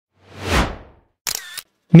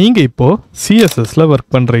நீங்கள் இப்போது சிஎஸ்எஸில்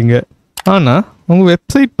ஒர்க் பண்ணுறீங்க. ஆனால் உங்கள்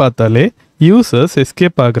வெப்சைட் பார்த்தாலே யூசர்ஸ்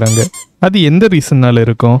எஸ்கேப் ஆகுறாங்க. அது எந்த ரீசன்னால்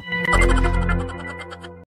இருக்கும்?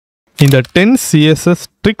 இந்த 10 CSS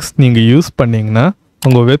ட்ரிக்ஸ் நீங்கள் யூஸ் பண்ணிங்கன்னா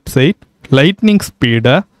உங்கள் வெப்சைட் லைட்னிங்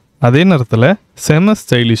ஸ்பீடாக அதே நேரத்தில் செம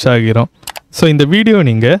ஸ்டைலிஷாக ஆகிரும். ஸோ இந்த வீடியோ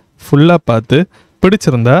நீங்கள் ஃபுல்லாக பார்த்து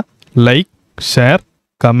பிடிச்சிருந்தா லைக், ஷேர்,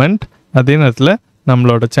 கமெண்ட், அதே நேரத்தில்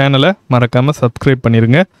நம்மளோட சேனலை மறக்காமல் சப்ஸ்கிரைப்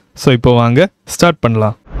பண்ணிடுங்க. ஸோ இப்போ வாங்க ஸ்டார்ட்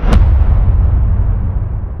பண்ணலாம்.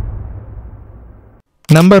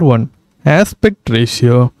 Number 1, aspect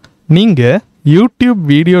ratio. நீங்கள் யூடியூப்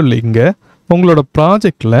வீடியோ லிங்கை உங்களோட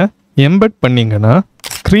ப்ராஜெக்டில் எம்பெட் பண்ணிங்கன்னா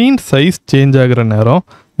ஸ்க்ரீன் சைஸ் சேஞ்ச் ஆகிற நேரம்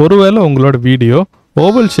ஒருவேளை உங்களோட வீடியோ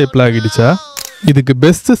ஓவல் ஷேப்பில் ஆகிடுச்சா, இதுக்கு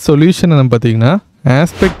பெஸ்ட்டு சொல்யூஷன் என்ன பார்த்தீங்கன்னா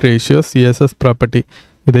ஆஸ்பெக்ட் ரேஷியோ CSS ப்ராப்பர்ட்டி.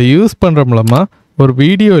 இதை யூஸ் பண்ணுற மூலமாக ஒரு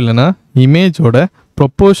வீடியோ இல்லைனா இமேஜோட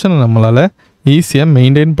ப்ரொப்போர்ஷனை நம்மளால் ஈஸியாக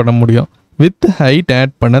மெயின்டைன் பண்ண முடியும். வித் ஹைட்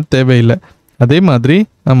ஆட் பண்ண தேவையில்லை. அதே மாதிரி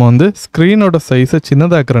நம்ம ஸ்க்ரீனோட சைஸை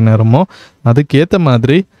சின்னதாக்குற நேரமோ அதுக்கேற்ற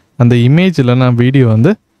மாதிரி அந்த இமேஜ் இல்லைனா வீடியோ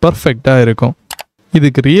பர்ஃபெக்டாக இருக்கும்.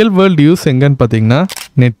 இதுக்கு ரியல் வேர்ல்டு யூஸ் எங்கன்னு பார்த்தீங்கன்னா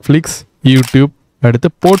நெட்ஃப்ளிக்ஸ், யூடியூப், அடுத்து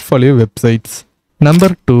portfolio websites.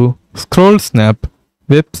 Number 2, scroll snap.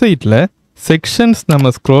 வெப்சைட்டில் செக்ஷன்ஸ்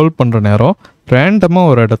நம்ம ஸ்க்ரோல் பண்ணுற நேரம்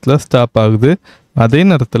ரேண்டமாக ஒரு இடத்துல ஸ்டாப் ஆகுது. அதே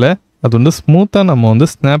நேரத்தில் அது ஸ்மூத்தாக நம்ம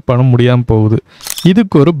ஸ்னாப் பண்ண முடியாமல் போகுது.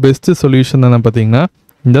 இதுக்கு ஒரு பெஸ்ட்டு சொல்யூஷன் என்ன பார்த்தீங்கன்னா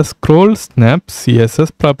இந்த ஸ்க்ரோல் ஸ்னாப் CSS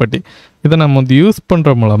ப்ராப்பர்ட்டி. இதை நம்ம யூஸ்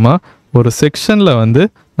பண்ணுற மூலமாக ஒரு செக்ஷனில்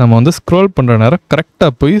நம்ம ஸ்க்ரோல் பண்ணுற நேரம்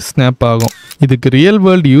கரெக்டாக போய் ஸ்னாப் ஆகும். இதுக்கு ரியல்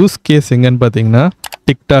வேர்ல்டு யூஸ் கேஸ் எங்கன்னு பார்த்தீங்கன்னா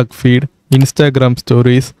டிக்டாக் ஃபீட், இன்ஸ்டாகிராம்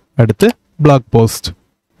ஸ்டோரிஸ், அடுத்து blog post.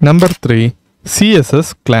 Number 3, CSS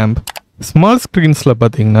Clamp. Small ஸ்க்ரீன்ஸில்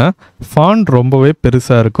பார்த்தீங்கன்னா ஃபாண்ட் ரொம்பவே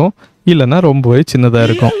பெருசாக இருக்கும், இல்லைனா ரொம்பவே சின்னதாக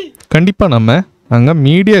இருக்கும். கண்டிப்பாக நம்ம அங்கே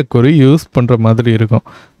மீடியா கொரி யூஸ் பண்ணுற மாதிரி இருக்கும்.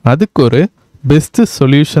 அதுக்கு ஒரு பெஸ்ட்டு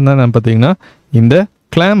சொல்யூஷன் தான் நம்ம பார்த்தீங்கன்னா இந்த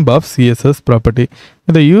கிளாம்ப் ஆஃப் CSS ப்ராப்பர்ட்டி.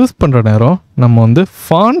 இதை யூஸ் பண்ணுற நேரம் நம்ம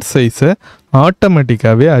ஃபாண்ட் சைஸை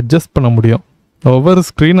ஆட்டோமேட்டிக்காகவே அட்ஜஸ்ட் பண்ண முடியும். ஒவ்வொரு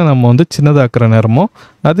ஸ்க்ரீனை நம்ம சின்னதாக்குற நேரமோ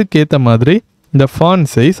அதுக்கேற்ற மாதிரி இந்த ஃபாண்ட்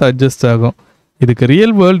சைஸ் அட்ஜஸ்ட் ஆகும். இதுக்கு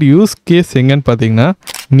ரியல் வேர்ல்டு யூஸ் கேஸ் எங்கன்னு பார்த்தீங்கன்னா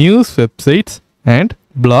news websites and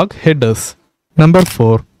black headers. Number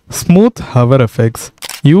 4, smooth hour effects.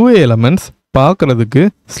 UI elements பார்க்குறதுக்கு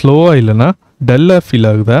ஸ்லோவாக இல்லைனா டல்லாக ஃபீல்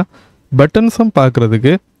ஆகுதா, பட்டன்ஸும்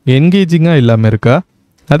பார்க்குறதுக்கு என்கேஜிங்காக இல்லாமல் இருக்கா,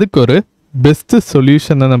 அதுக்கு ஒரு பெஸ்ட்டு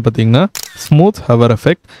சொல்யூஷன் என்ன பார்த்தீங்கன்னா ஸ்மூத் ஹவர்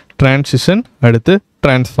எஃபெக்ட், ட்ரான்சிஷன், அடுத்து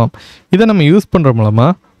ட்ரான்ஸ்ஃபார்ம். இதை நம்ம யூஸ் பண்ணுற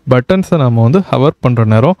மூலமாக பட்டன்ஸை நம்ம ஹவர் பண்ணுற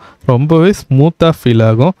நேரம் ரொம்பவே ஸ்மூத்தாக ஃபீல்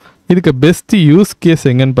ஆகும். இதுக்கு பெஸ்ட்டு யூஸ் கேஸ்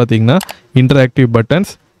எங்கன்னு பார்த்தீங்கன்னா இன்டராக்டிவ்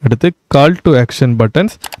பட்டன்ஸ், அடுத்து call to action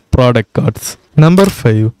buttons, product cards. Number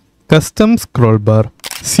 5, custom ஸ்க்ரோல்பார்.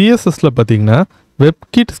 CSSல பார்த்தீங்கன்னா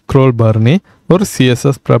வெப்கிட் ஸ்க்ரோல்பார்னே ஒரு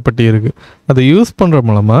CSS ப்ராப்பர்ட்டி இருக்குது. அதை யூஸ் பண்ணுற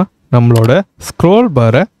மூலமாக நம்மளோட ஸ்க்ரோல்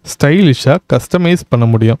பாரை ஸ்டைலிஷாக கஸ்டமைஸ் பண்ண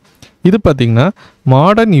முடியும். இது பார்த்திங்கன்னா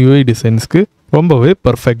மாடர்ன் UI டிசைன்ஸ்க்கு ரொம்பவே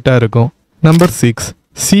பர்ஃபெக்டாக இருக்கும். Number 6,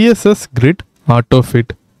 CSS grid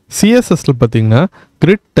autofit. CSSல பார்த்திங்கன்னா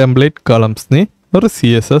கிரிட் டெம்ப்ளேட் காலம்ஸ்னே ஒரு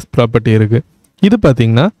CSS ப்ராப்பர்ட்டி இருக்குது. இது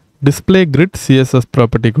பார்த்திங்கன்னா டிஸ்பிளே கிரிட் CSS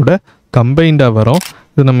ப்ராப்பர்ட்டி கூட கம்பைண்டாக வரும்.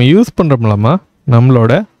 இது நம்ம யூஸ் பண்ணுற மூலமாக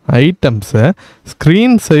நம்மளோட ஐட்டம்ஸை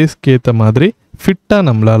ஸ்க்ரீன் சைஸ்க்கு ஏற்ற மாதிரி ஃபிட்டாக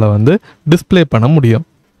நம்மளால் டிஸ்பிளே பண்ண முடியும்.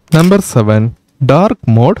 Number 7, dark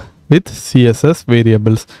mode with CSS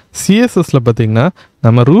variables. CSSல பார்த்திங்கன்னா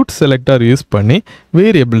நம்ம ரூட் செலக்டர் யூஸ் பண்ணி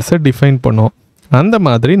வேரியபிள்ஸை டிஃபைன் பண்ணுவோம். அந்த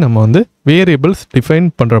மாதிரி நம்ம வேரியபிள்ஸ் டிஃபைன்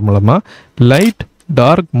பண்ணுற மூலமாக லைட்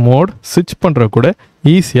டார்க் மோட் ஸ்விட்ச் பண்ணுற கூட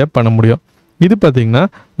ஈஸியாக பண்ண முடியும். இது பார்த்திங்கன்னா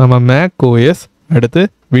நம்ம மேக் OS அடுத்து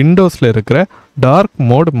விண்டோஸில் இருக்கிற டார்க்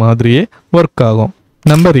மோட் மாதிரியே ஒர்க் ஆகும்.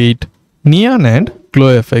 Number 8, neon and glow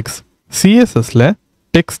effects. CSSல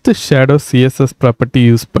text shadow CSS property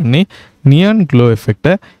use பண்ணி நியான் க்ளோ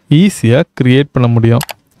எஃபெக்டை ஈஸியாக க்ரியேட் பண்ண முடியும்.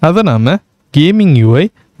 அதை நாம் கேமிங் UI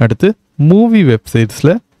அடுத்து மூவி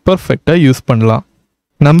வெப்சைட்ஸில் பர்ஃபெக்டாக யூஸ் பண்ணலாம்.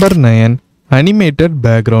 Number 9, animated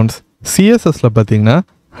backgrounds. CSSல பார்த்திங்கன்னா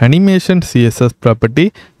animation CSS property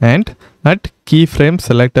and key frame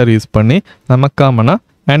selector use பண்ணி நம்ம காமனாக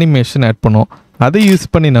அனிமேஷன் ஆட் பண்ணுவோம். அதை யூஸ்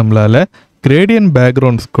பண்ணி நம்மளால் கிரேடியன்ட்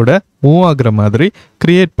பேக்ரவுண்ட்ஸ் கூட மூவ் ஆகிற மாதிரி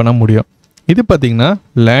க்ரியேட் பண்ண முடியும். இது பார்த்திங்கன்னா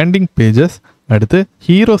லேண்டிங் பேஜஸ் அடுத்து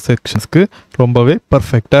ஹீரோ செக்ஷன்ஸ்க்கு ரொம்பவே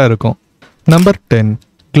பர்ஃபெக்டாக இருக்கும். Number 10,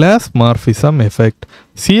 கிளாஸ்மார்ஃபிசம் effect.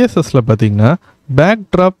 CSSல பார்த்திங்கன்னா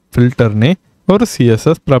பேக்ட்ராப் ஃபில்டர்னே ஒரு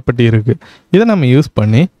CSS ப்ராப்பர்ட்டி இருக்குது. இதை நம்ம யூஸ்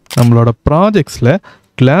பண்ணி நம்மளோட ப்ராஜெக்ட்ஸில்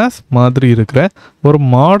கிளாஸ் மாதிரி இருக்கிற ஒரு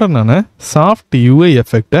மாடர்னான சாஃப்ட் UI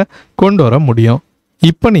எஃபெக்டை கொண்டு வர முடியும்.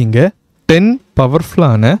 இப்போ நீங்கள் 10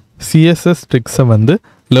 பவர்ஃபுல்லான CSS ட்ரிக்ஸை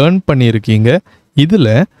லேர்ன் பண்ணியிருக்கீங்க.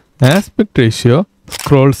 இதில் aspect ratio,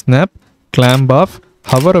 scroll snap, clamp of,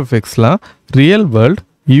 hour எஃபெக்ட்ஸ்லாம் real world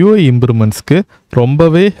UI இம்ப்ரூவ்மெண்ட்ஸ்க்கு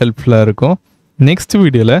ரொம்பவே ஹெல்ப்ஃபுல்லாக இருக்கும். நெக்ஸ்ட்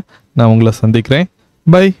வீடியோவில் நான் உங்களை சந்திக்கிறேன்.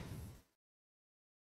 பை.